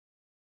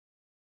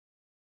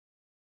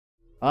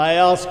I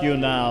ask you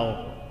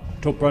now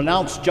to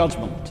pronounce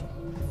judgment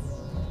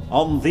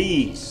on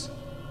these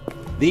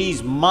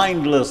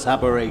mindless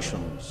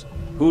aberrations,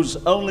 whose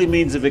only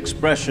means of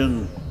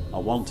expression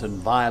are wanton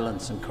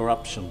violence and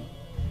corruption.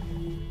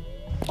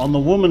 On the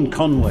woman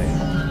Conway,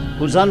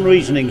 whose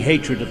unreasoning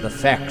hatred of the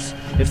facts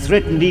have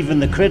threatened even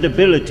the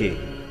credibility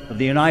of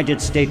the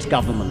United States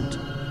government.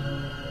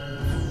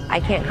 I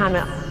can't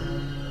comment.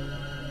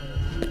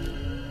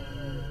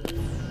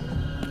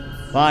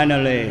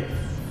 Finally,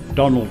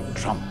 Donald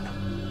Trump.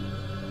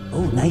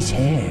 Oh, nice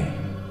hair.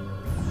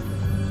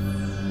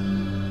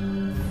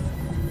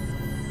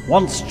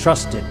 Once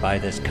trusted by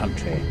this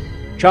country,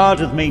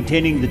 charged with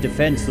maintaining the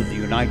defense of the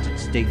United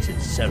States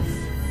itself,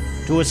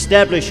 to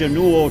establish a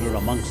new order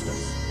amongst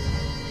us,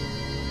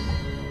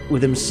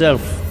 with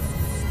himself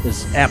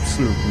as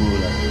absolute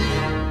ruler.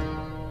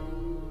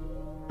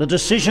 The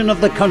decision of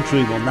the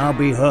country will now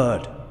be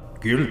heard.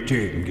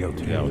 Guilty.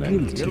 Guilty.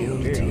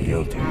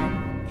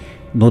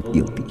 Not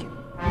guilty.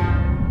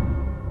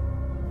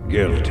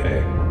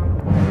 Guilty.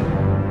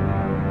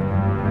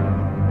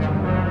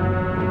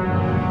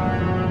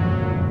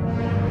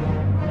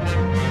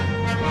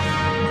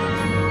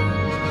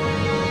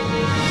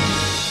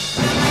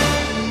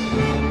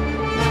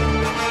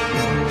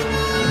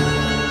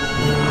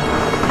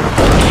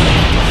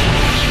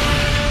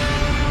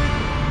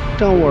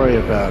 Don't worry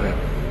about it.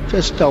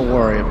 Just don't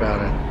worry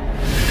about it.